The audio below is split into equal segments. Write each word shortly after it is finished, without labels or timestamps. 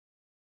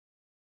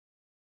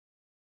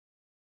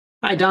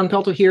Hi, Don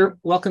Pelto here.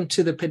 Welcome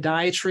to the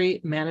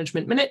Podiatry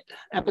Management Minute,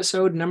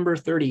 episode number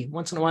 30.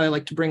 Once in a while, I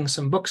like to bring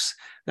some books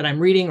that I'm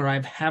reading or I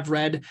have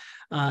read.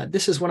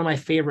 This is one of my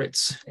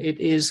favorites. It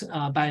is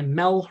by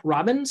Mel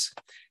Robbins.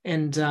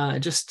 And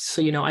just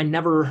so you know, I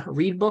never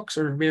read books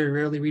or very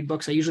rarely read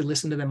books. I usually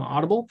listen to them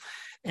Audible.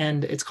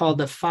 And it's called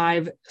the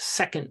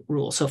 5-second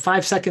rule. So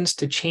 5 seconds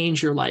to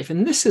change your life.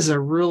 And this is a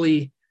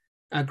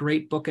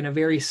great book and a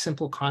very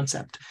simple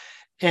concept.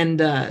 And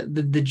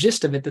the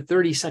gist of it, the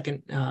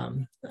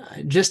 30-second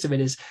gist of it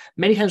is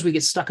many times we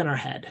get stuck in our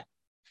head,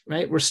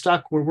 right? We're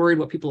stuck. We're worried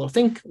what people will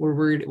think. We're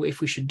worried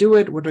if we should do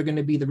it. What are going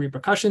to be the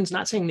repercussions?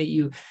 Not saying that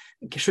you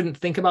shouldn't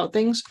think about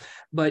things,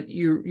 but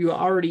you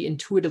already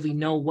intuitively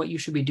know what you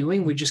should be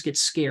doing. We just get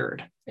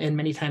scared, and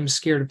many times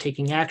scared of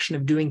taking action,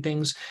 of doing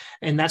things.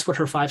 And that's what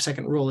her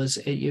 5-second rule is.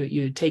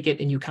 You take it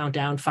and you count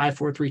down 5,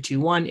 4, 3,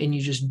 2, 1, and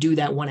you just do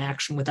that one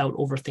action without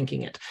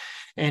overthinking it.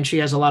 And she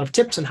has a lot of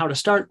tips on how to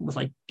start with,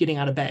 like getting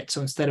out of bed. So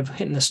instead of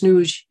hitting the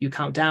snooze, you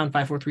count down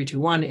 5, 4, 3, 2,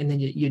 1, and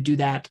then you do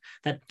that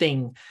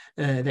thing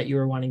that you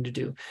were wanting to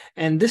do.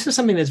 And this is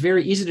something that's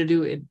very easy to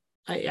do.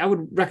 I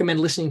would recommend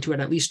listening to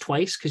it at least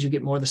twice because you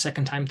get more the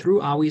second time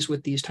through. Always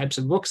with these types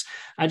of books,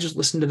 I just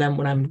listen to them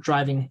when I'm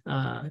driving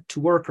to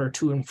work or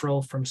to and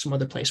fro from some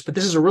other place. But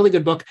this is a really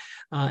good book.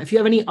 If you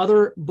have any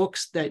other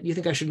books that you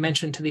think I should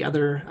mention to the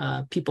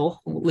other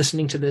people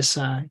listening to this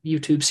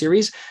YouTube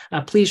series,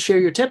 please share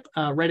your tip.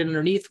 Write it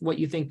underneath what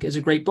you think is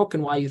a great book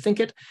and why you think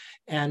it.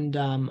 And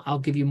I'll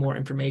give you more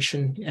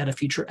information at a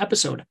future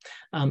episode.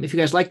 If you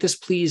guys like this,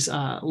 please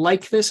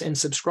like this and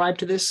subscribe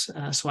to this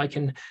so I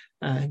can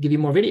give you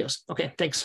more videos. Okay, thanks.